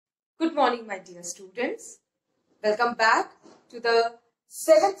Good morning, my dear students. Welcome back to the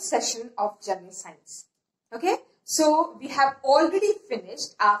 7th session of General Science. Okay, so we have already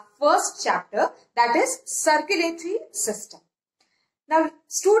finished our first chapter, that is circulatory system. Now,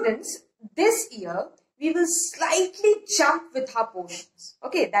 students, this year we will slightly jump with our portions.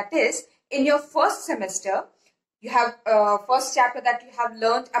 Okay, that is in your first semester, you have first chapter that you have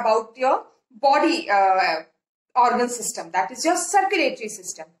learned about your body organ system, that is your circulatory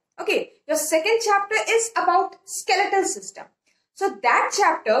system. Okay, your second chapter is about skeletal system. So that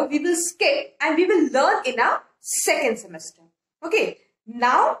chapter we will skip and we will learn in our second semester. Okay,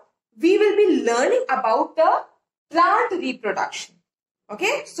 now we will be learning about the plant reproduction.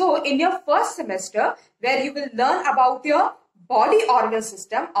 Okay, so in your first semester where you will learn about your body organ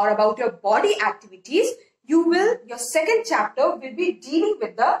system or about your body activities, your second chapter will be dealing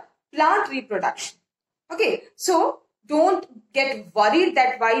with the plant reproduction. Okay, so don't get worried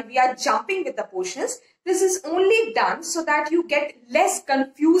that why we are jumping with the portions. This is only done so that you get less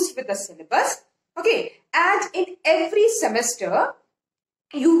confused with the syllabus. Okay, and in every semester,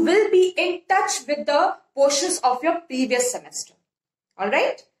 you will be in touch with the portions of your previous semester.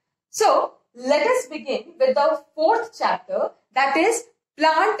 Alright, so let us begin with the fourth chapter, that is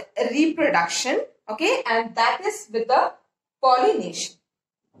plant reproduction. Okay, and that is with the pollination.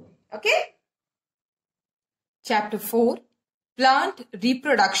 Okay. Chapter 4, Plant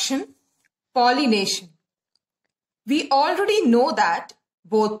Reproduction, Pollination. We already know that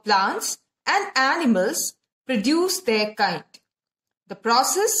both plants and animals produce their kind. The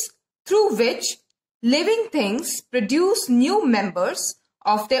process through which living things produce new members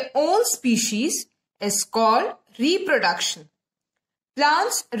of their own species is called reproduction.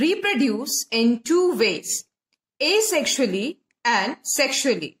 Plants reproduce in two ways, asexually and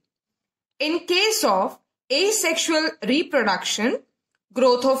sexually. In case of asexual reproduction,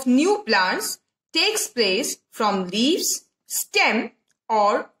 growth of new plants takes place from leaves, stem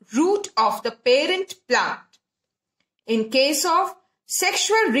or root of the parent plant. In case of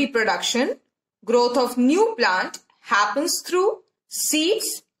sexual reproduction, growth of new plant happens through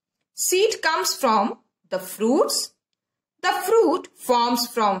seeds. Seed comes from the fruits. The fruit forms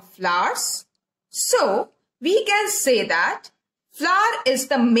from flowers. So, we can say that flower is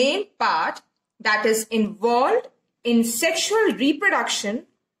the main part that is involved in sexual reproduction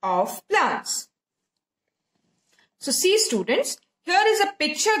of plants. So see students, here is a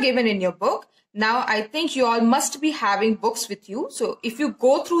picture given in your book. Now I think you all must be having books with you. So if you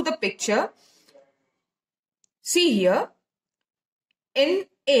go through the picture, see here, in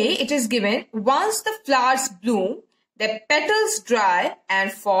A it is given, once the flowers bloom, their petals dry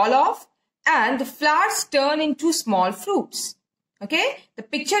and fall off and the flowers turn into small fruits. Okay, the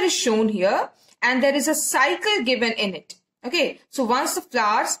picture is shown here. And there is a cycle given in it. Okay, so once the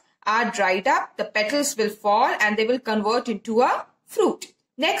flowers are dried up, the petals will fall and they will convert into a fruit.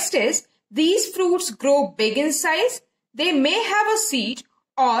 Next is, these fruits grow big in size. They may have a seed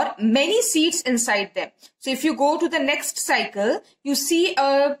or many seeds inside them. So if you go to the next cycle, you see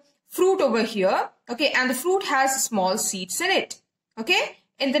a fruit over here. Okay, and the fruit has small seeds in it. Okay,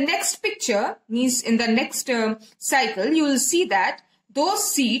 in the next picture, means in the next cycle, you will see that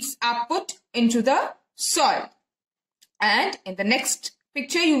those seeds are put into the soil. And in the next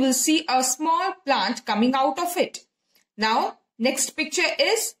picture, you will see a small plant coming out of it. Now, next picture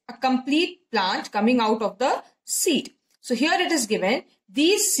is a complete plant coming out of the seed. So here it is given,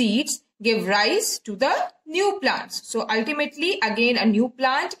 these seeds give rise to the new plants. So ultimately, again a new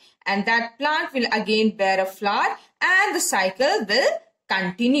plant, and that plant will again bear a flower and the cycle will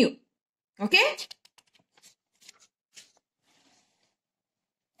continue. Okay.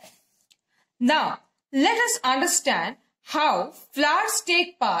 Now, let us understand how flowers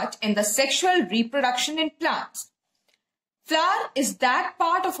take part in the sexual reproduction in plants. Flower is that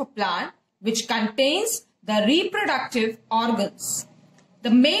part of a plant which contains the reproductive organs. The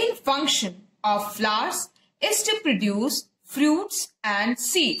main function of flowers is to produce fruits and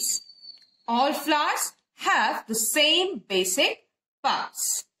seeds. All flowers have the same basic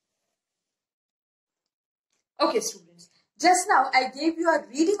parts. Okay, students. Just now, I gave you a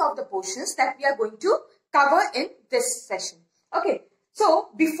reading of the portions that we are going to cover in this session. Okay, so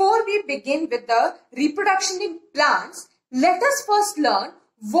before we begin with the reproduction in plants, let us first learn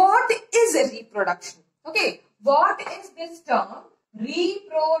what is a reproduction. Okay, what is this term?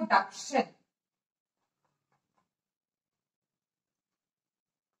 Reproduction.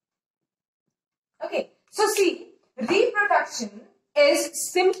 Okay, so see, reproduction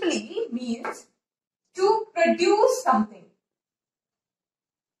is simply means to produce something.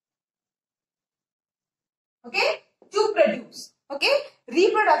 Okay, to produce. Okay,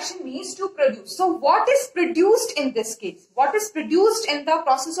 reproduction means to produce. So what is produced in this case? What is produced in the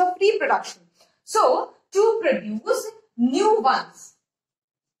process of reproduction? So to produce new ones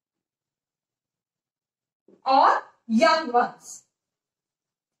or young ones.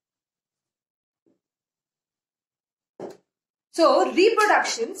 So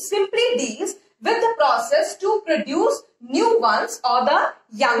reproduction simply deals with the process to produce new ones or the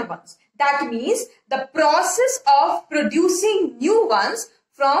young ones. That means the process of producing new ones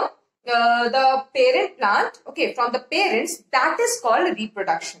from the parent plant, okay, from the parents, that is called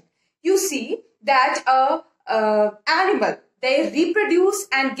reproduction. You see that animal, they reproduce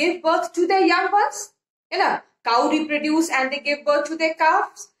and give birth to their young ones. You know, cow reproduce and they give birth to their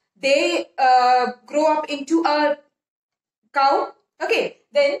calves. They grow up into a cow. Okay,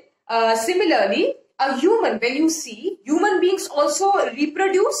 then similarly, a human, when you see, human beings also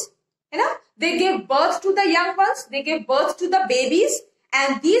reproduce. You know, they give birth to the young ones, they give birth to the babies,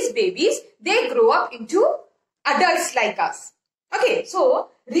 and these babies, they grow up into adults like us. Okay, so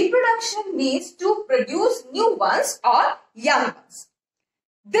reproduction means to produce new ones or young ones.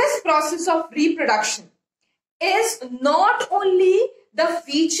 This process of reproduction is not only the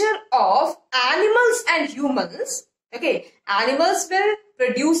feature of animals and humans. Okay, animals will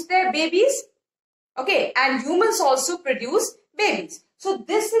produce their babies. Okay, and humans also produce babies. So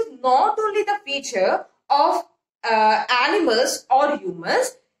this is not only the feature of animals or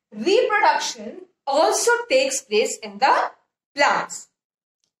humans. Reproduction also takes place in the plants.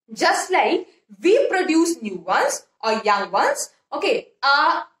 Just like we produce new ones or young ones, okay,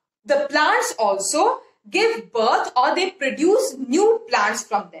 the plants also give birth or they produce new plants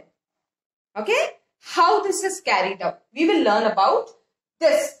from them. Okay, how this is carried out, we will learn about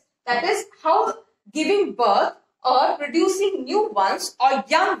this. That is how giving birth or producing new ones or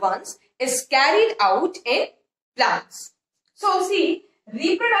young ones is carried out in plants. So see,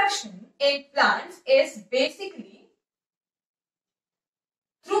 reproduction in plants is basically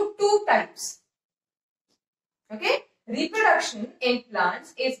through two types. Okay, reproduction in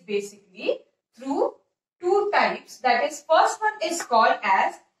plants is basically through two types. That is, first one is called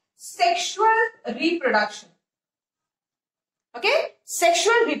as sexual reproduction. Okay,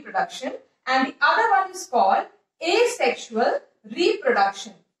 sexual reproduction, and the other one is called asexual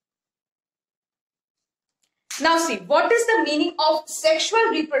reproduction. Now see, what is the meaning of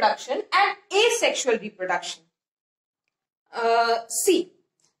sexual reproduction and asexual reproduction? See,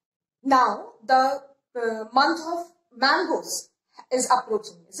 now the month of mangoes is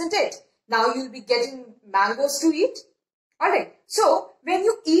approaching, isn't it? Now you'll be getting mangoes to eat. Alright, so when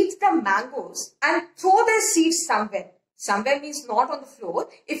you eat the mangoes and throw their seeds somewhere means not on the floor,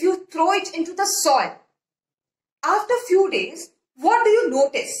 if you throw it into the soil, after few days, what do you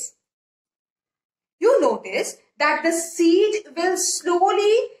notice? You notice that the seed will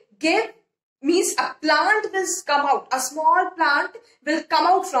slowly means a plant will come out, a small plant will come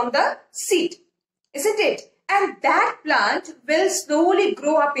out from the seed, isn't it? And that plant will slowly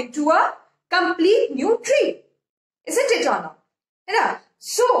grow up into a complete new tree, isn't it or not? Yeah.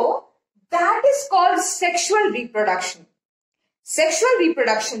 So that is called sexual reproduction. Sexual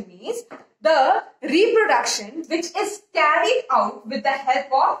reproduction means the reproduction which is carried out with the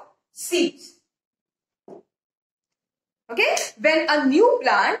help of seeds. Okay, when a new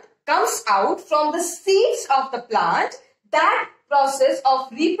plant comes out from the seeds of the plant, that process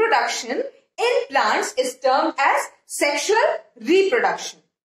of reproduction in plants is termed as sexual reproduction.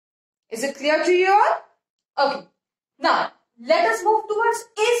 Is it clear to you all? Okay. Now, let us move towards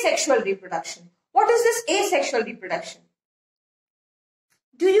asexual reproduction. What is this asexual reproduction?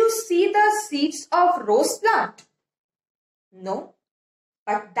 Do you see the seeds of rose plant? No.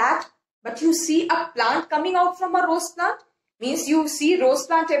 But you see a plant coming out from a rose plant? Means you see rose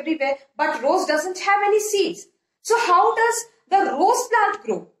plant everywhere, but rose doesn't have any seeds. So how does the rose plant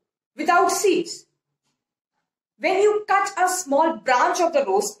grow without seeds? When you cut a small branch of the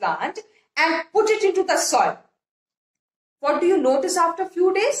rose plant and put it into the soil, what do you notice after a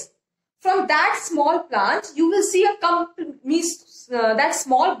few days? From that small plant, you will see that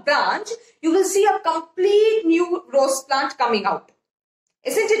small branch, you will see a complete new rose plant coming out.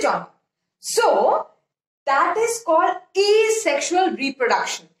 Isn't it, John? So, that is called asexual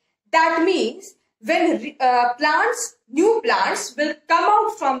reproduction. That means when new plants will come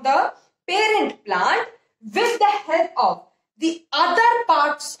out from the parent plant with the help of the other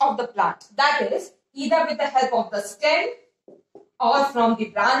parts of the plant. That is, either with the help of the stem or from the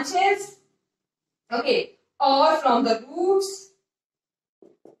branches, okay, or from the roots,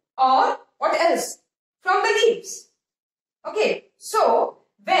 or what else? From the leaves. Okay, so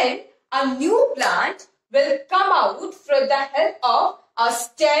when a new plant will come out with the help of a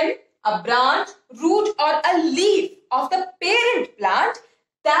stem, a branch, root or a leaf of the parent plant.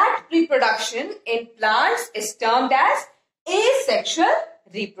 That reproduction in plants is termed as asexual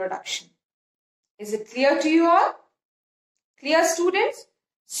reproduction. Is it clear to you all? Clear, students?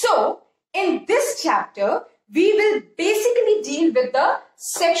 So, in this chapter, we will basically deal with the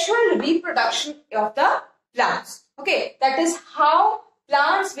sexual reproduction of the plants. Okay, that is how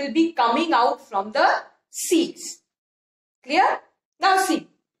plants will be coming out from the seeds. Clear? Now see,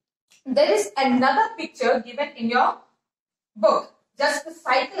 there is another picture given in your book. Just the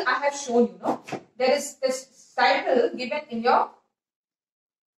cycle I have shown you, no? There is this cycle given in your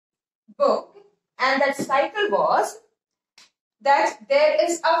book, and that cycle was that there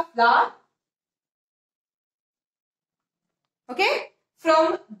is a flower. Okay,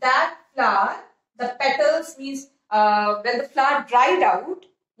 from that flower, the petals means when the flower dried out,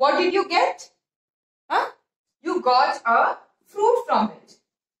 what did you get? You got a fruit from it.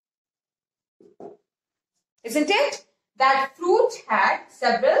 Isn't it? That fruit had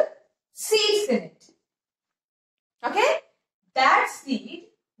several seeds in it. Okay? That seed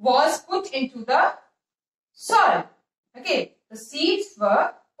was put into the soil. Okay? The seeds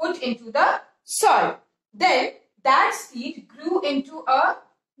were put into the soil. Then that seed grew into a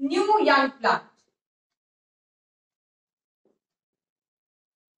new young plant.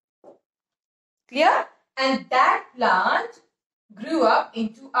 Clear? And that plant grew up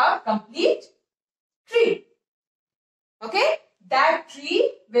into a complete tree. Okay? That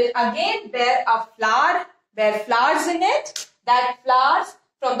tree will again bear a flower, bear flowers in it. That flowers,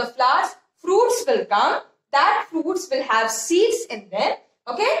 from the flowers, fruits will come. That fruits will have seeds in them.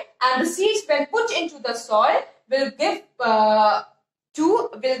 Okay? And the seeds, when put into the soil, will give birth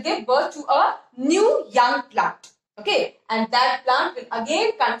to a new young plant. Okay? And that plant will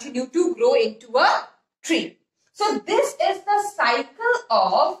again continue to grow into a tree. So this is the cycle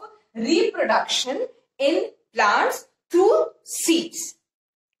of reproduction in plants through seeds.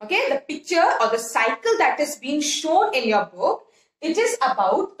 Okay, the picture or the cycle that is being shown in your book, it is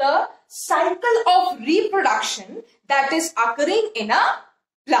about the cycle of reproduction that is occurring in a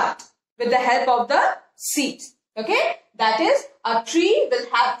plant with the help of the seeds. Okay, that is, a tree will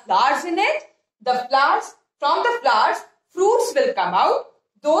have flowers in it. The flowers, from the flowers, fruits will come out.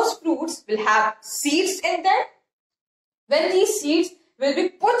 Those fruits will have seeds in them. When these seeds will be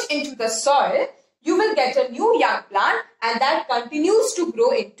put into the soil, you will get a new young plant, and that continues to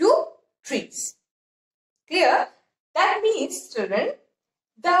grow into trees. Clear? That means, children,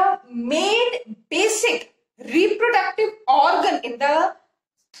 the main basic reproductive organ in the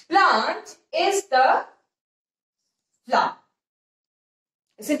plant is the flower.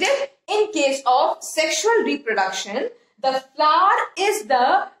 Isn't it? In case of sexual reproduction, the flower is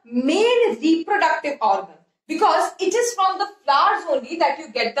the main reproductive organ, because it is from the flowers only that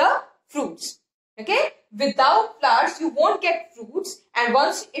you get the fruits. Okay? Without flowers, you won't get fruits, and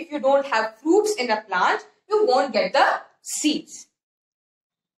once if you don't have fruits in a plant, you won't get the seeds.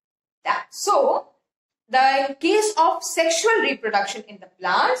 So, in case of sexual reproduction in the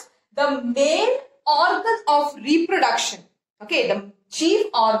plants, the main organ of reproduction, okay, the chief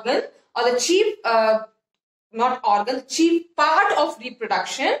organ or the chief, the chief part of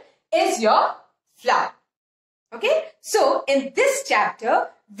reproduction is your flower. Okay, so in this chapter,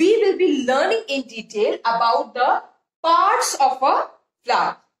 we will be learning in detail about the parts of a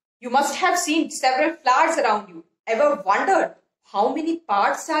flower. You must have seen several flowers around you. Ever wondered how many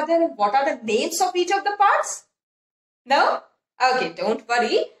parts are there and what are the names of each of the parts? No? Okay, don't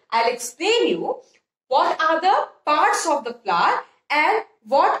worry. I'll explain you what are the parts of the flower and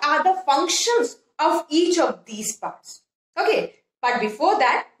what are the functions of each of these parts. Okay, but before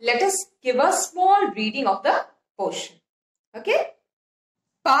that, let us give a small reading of the portion. Okay?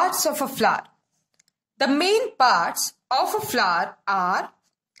 Parts of a flower. The main parts of a flower are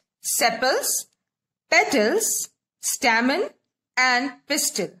sepals, petals, stamen, and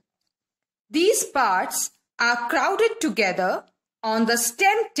pistil. These parts are crowded together on the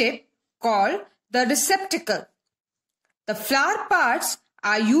stem tip called the receptacle. The flower parts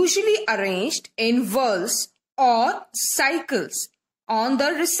are usually arranged in whorls or cycles on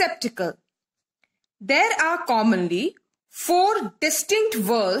the receptacle. There are commonly 4 distinct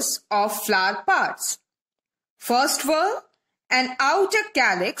whorls of flower parts. First whorl, an outer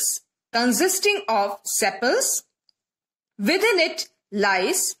calyx consisting of sepals. Within it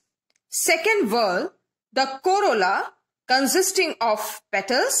lies. Second whorl, the corolla consisting of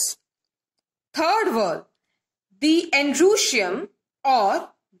petals. Third whorl, the androecium or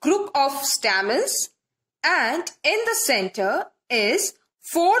group of stamens. And in the center is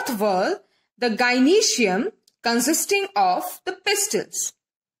fourth whorl, the gynoecium consisting of the pistils.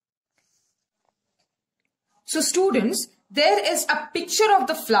 So students, there is a picture of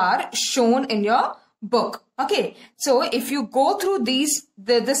the flower shown in your book. Okay, so if you go through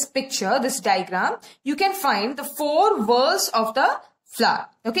this picture, this diagram, you can find the 4 whorls of the flower.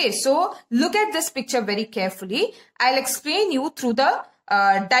 Okay, so look at this picture very carefully. I'll explain you through the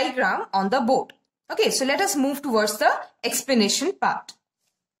diagram on the board. Okay, so let us move towards the explanation part.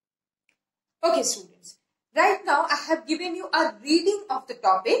 Okay, students, right now I have given you a reading of the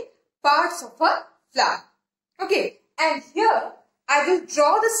topic, parts of a flower. Okay, and here I will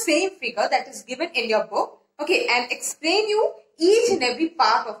draw the same figure that is given in your book. Okay, and explain you each and every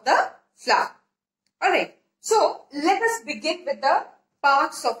part of the flower. Alright, so let us begin with the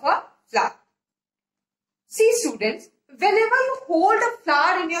parts of a flower. See students, whenever you hold a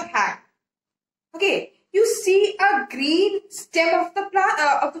flower in your hand, okay, you see a green stem of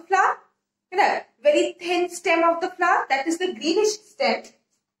the flower, you know, very thin stem of the flower, that is the greenish stem.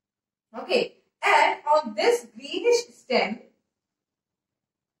 Okay, and on this greenish stem,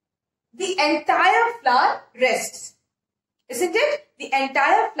 the entire flower rests. Isn't it? The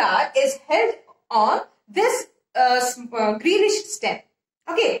entire flower is held on this greenish stem.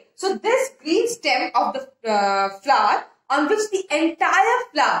 Okay, so this green stem of the flower on which the entire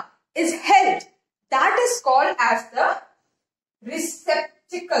flower is held, that is called as the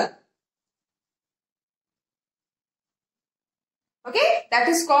receptacle. Okay, that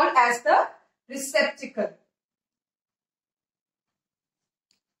is called as the receptacle.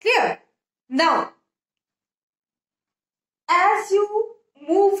 Clear? Now, as you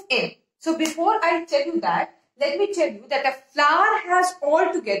move in, so before I tell you that, let me tell you that a flower has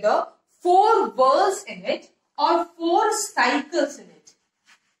altogether 4 whorls in it or 4 cycles in it.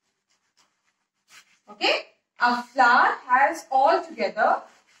 Okay? A flower has altogether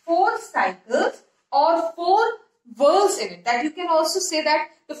 4 cycles or 4 whorls in it. That you can also say that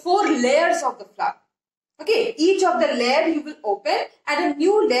the 4 layers of the flower. Okay, each of the layer you will open and a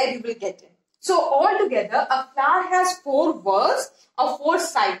new layer you will get in. So altogether a flower has 4 whorls or 4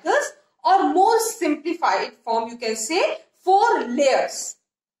 cycles, or more simplified form you can say 4 layers.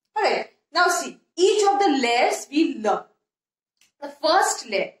 Alright, now see, each of the layers we learn. The first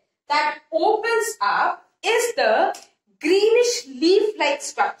layer that opens up is the greenish leaf-like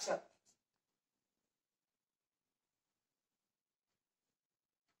structure.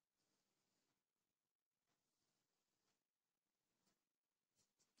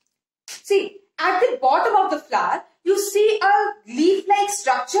 See, at the bottom of the flower, you see a leaf-like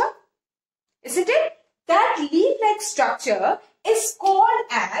structure, isn't it? That leaf-like structure is called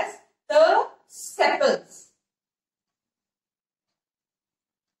as the sepals.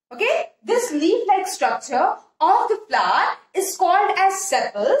 Okay, this leaf-like structure of the flower is called as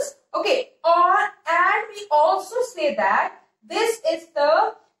sepals. Okay, and we also say that this is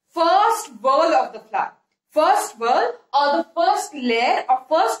the first whorl of the flower. First whorl or the first layer or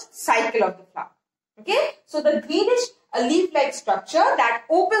first cycle of the flower. Okay, so the greenish leaf-like structure that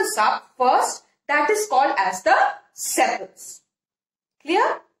opens up first, that is called as the sepals.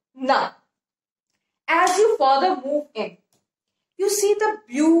 Clear? Now, as you further move in, you see the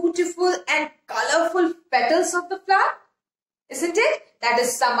beautiful and colorful petals of the flower, isn't it? That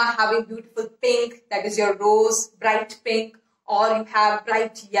is, some are having beautiful pink, that is your rose, bright pink, or you have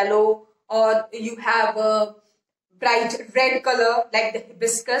bright yellow, or you have a bright red color like the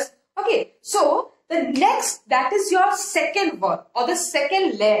hibiscus. Okay, so the next, that is your second whorl or the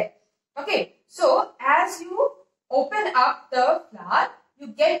second layer. Okay, so as you open up the flower, you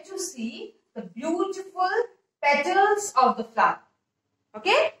get to see the beautiful petals of the flower.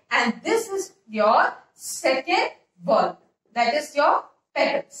 Okay, and this is your second whorl, that is your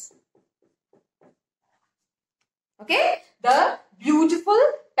petals. Okay, the beautiful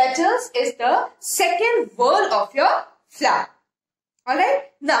petals is the second whorl of your flower.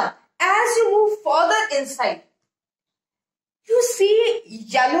 Alright, now as you move further inside, you see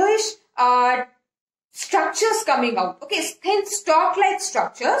yellowish structures coming out. Okay, thin stalk-like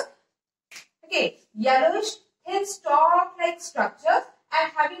structures. Okay, yellowish thin stalk-like structures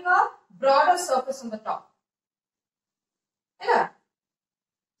and having a broader surface on the top. Yeah.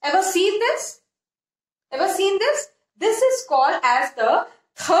 Ever seen this? Ever seen this? This is called as the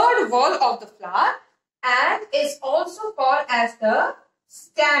third whorl of the flower and is also called as the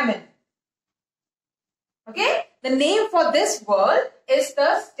stamen. Okay, the name for this whorl is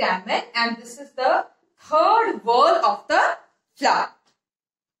the stamen and this is the third whorl of the flower.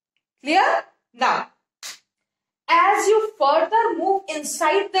 Clear? Now, as you further move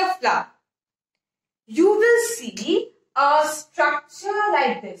inside the flower, you will see a structure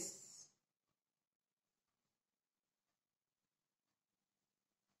like this.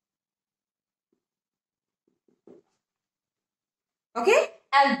 Okay,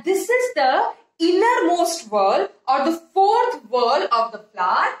 and this is the innermost whorl or the fourth whorl of the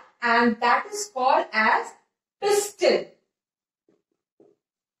flower, and that is called as pistil.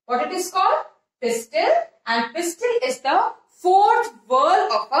 What it is called? Pistil, and pistil is the fourth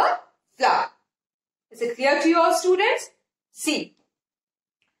whorl of a flower. Is it clear to you all, students? See,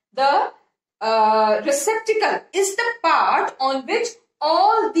 the receptacle is the part on which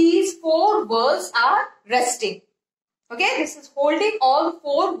all these four whorls are resting. Okay, this is holding all the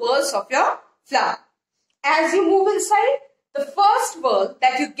four whorls of your flower. As you move inside, the first whorl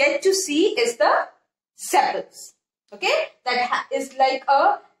that you get to see is the sepals. Okay, that is like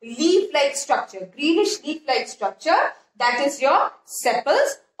a leaf-like structure, greenish leaf-like structure. That is your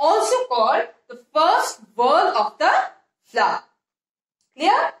sepals, also called the first whorl of the flower.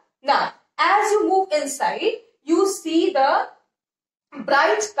 Clear? Now, as you move inside, you see the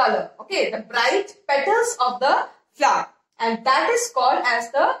bright color, okay, the bright petals of the flower, and that is called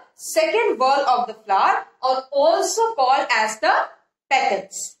as the second whorl of the flower, or also called as the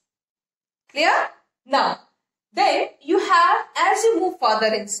petals. Clear? Now, then you have, as you move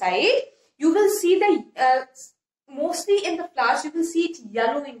further inside, you will see the, mostly in the flowers, you will see it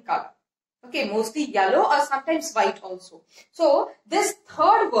yellow in color. Okay, mostly yellow or sometimes white also. So, this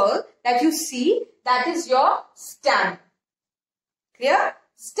third whorl that you see, that is your stamen. Clear?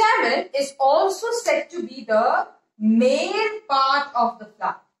 Stamen is also said to be the male part of the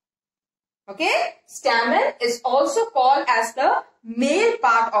flower. Okay? Stamen is also called as the male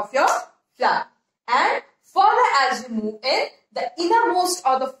part of your flower. And further as you move in, the innermost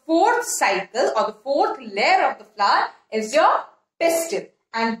or the fourth cycle or the fourth layer of the flower is your pistil.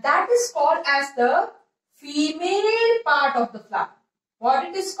 And that is called as the female part of the flower. What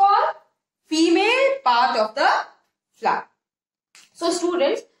it is called? Female part of the flower. So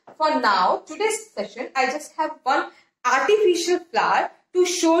students, for now, today's session, I just have one artificial flower to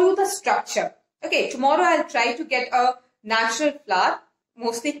show you the structure. Okay, tomorrow I'll try to get a natural flower,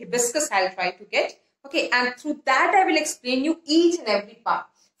 mostly hibiscus I'll try to get. Okay, and through that I will explain you each and every part.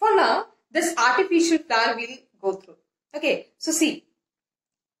 For now, this artificial flower we'll go through. Okay, so see,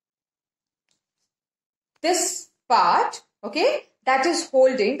 this part, okay, that is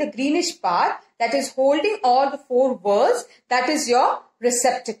holding, the greenish part, that is holding all the four whorls, that is your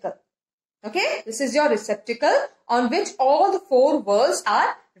receptacle. Okay, this is your receptacle on which all the four whorls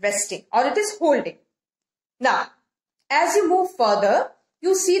are resting, or it is holding. Now, as you move further,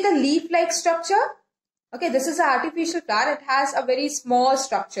 you see the leaf-like structure. Okay, this is an artificial flower. It has a very small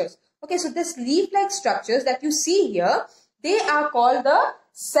structures. Okay, so this leaf-like structures that you see here, they are called the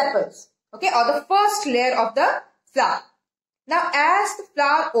sepals. Okay, or the first layer of the flower. Now, as the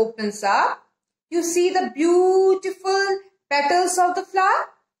flower opens up, you see the beautiful petals of the flower.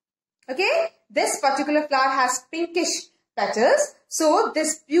 Okay, this particular flower has pinkish petals. So,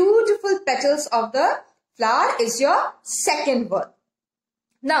 this beautiful petals of the flower is your second whorl.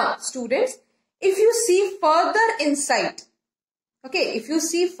 Now, students, if you see further inside, okay, if you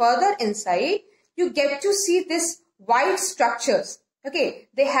see further inside, you get to see this white structures. Okay,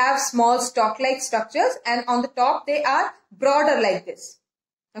 they have small stalk-like structures, and on the top they are broader like this.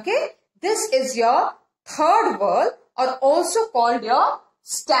 Okay, this is your third whorl, or also called your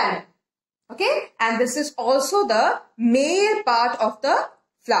stamen. Okay, and this is also the male part of the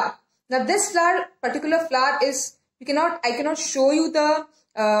flower. Now this flower, particular flower is, I cannot show you the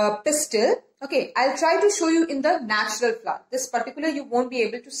pistil. Okay, I'll try to show you in the natural flower. This particular you won't be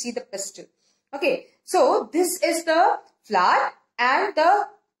able to see the pistil. Okay, so this is the flower. And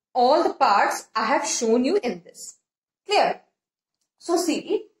all the parts I have shown you in this. Clear? So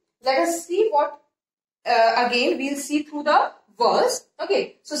see, let us see what, again we'll see through the whorls.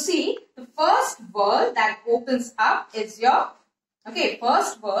 Okay, so see, the first whorl that opens up is your, okay,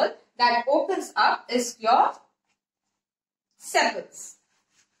 first whorl that opens up is your sepals.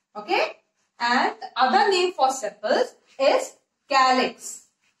 Okay, and the other name for sepals is calyx.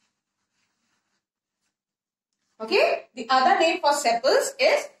 Okay, the other name for sepals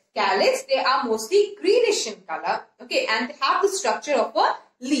is calyx. They are mostly greenish in color. Okay, and they have the structure of a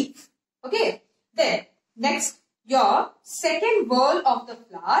leaf. Okay, then next, your second whorl of the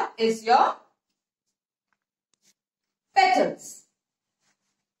flower is your petals.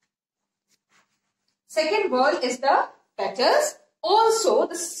 Second whorl is the petals. Also,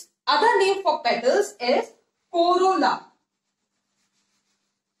 the other name for petals is corolla.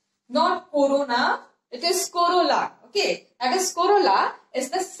 Not corona. It is corolla. Okay, that is corolla is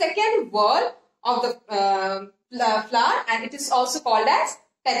the second whorl of the flower, and it is also called as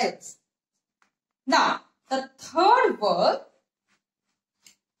petals. Now, the third whorl,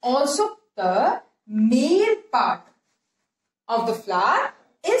 also the male part of the flower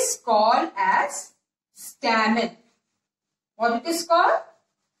is called as stamen. What it is called?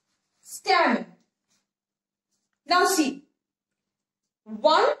 Stamen. Now see,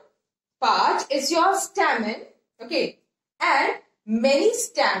 one part is your stamen, okay, and many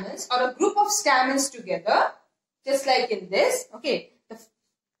stamens or a group of stamens together, just like in this, okay.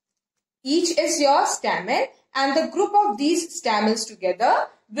 Each is your stamen and the group of these stamens together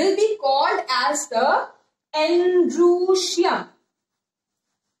will be called as the androecium.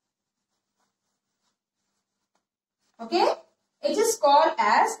 Okay, it is called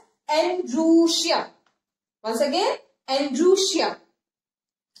as androecium. Once again, androecium.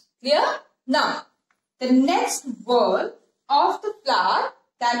 Clear? Now, the next whorl of the flower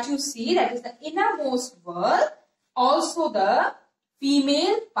that you see, that is the innermost whorl, also the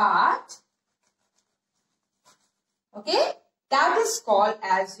female part, okay, that is called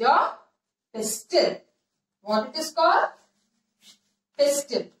as your pistil. What it is called?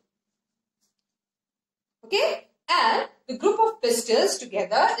 Pistil. Okay, and the group of pistils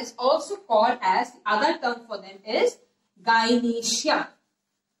together is also called as, the other term for them is gynoecium.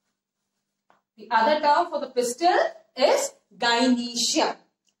 The other term for the pistil is gynoecium.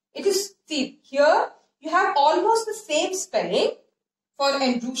 It is, see, here you have almost the same spelling for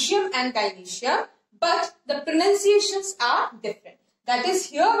androecium and gynoecium, but the pronunciations are different. That is,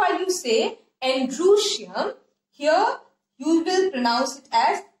 here while you say androecium, here you will pronounce it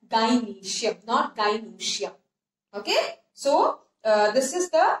as gynoecium, not gynoecium. Okay, so this is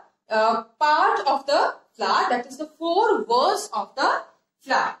the part of the flower, that is the 4 whorls of the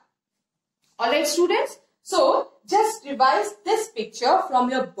flower. Alright students, so just revise this picture from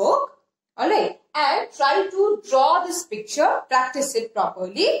your book, alright, and try to draw this picture, practice it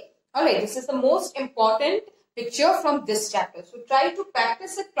properly. Alright, this is the most important picture from this chapter. So try to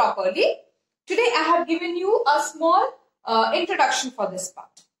practice it properly. Today I have given you a small introduction for this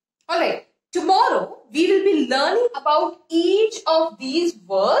part. Alright, tomorrow we will be learning about each of these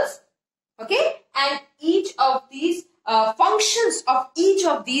words, okay, and each of these functions of each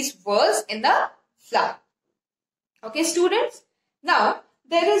of these words in the flower. Okay students, now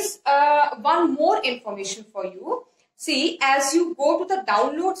there is one more information for you. See, as you go to the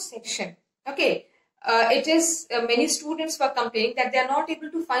download section, okay, it is many students were complaining that they are not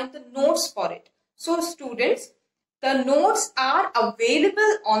able to find the notes for it. So students, the notes are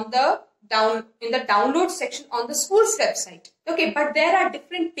available on the in the download section on the school's website. Okay, but there are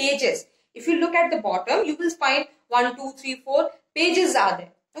different pages. If you look at the bottom, you will find 1, 2, 3, 4 pages are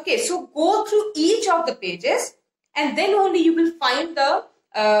there. Okay, so go through each of the pages and then only you will find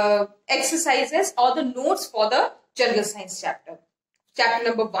the exercises or the notes for the general science chapter. Chapter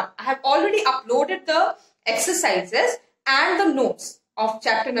number 1. I have already uploaded the exercises and the notes of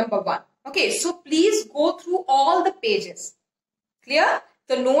chapter number 1. Okay, so please go through all the pages. Clear?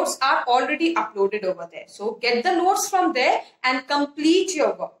 The notes are already uploaded over there. So get the notes from there and complete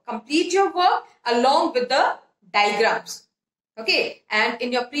your work. Complete your work along with the diagrams. Okay, and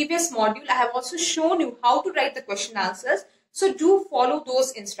in your previous module, I have also shown you how to write the question answers. So do follow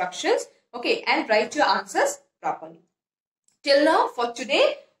those instructions, okay, and write your answers properly. Till now, for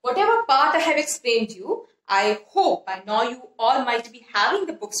today, whatever part I have explained you, I hope by now you all might be having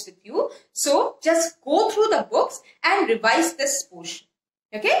the books with you. So just go through the books and revise this portion.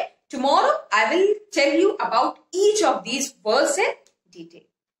 Okay, tomorrow I will tell you about each of these words in detail.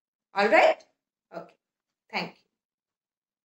 All right? Okay, thank you.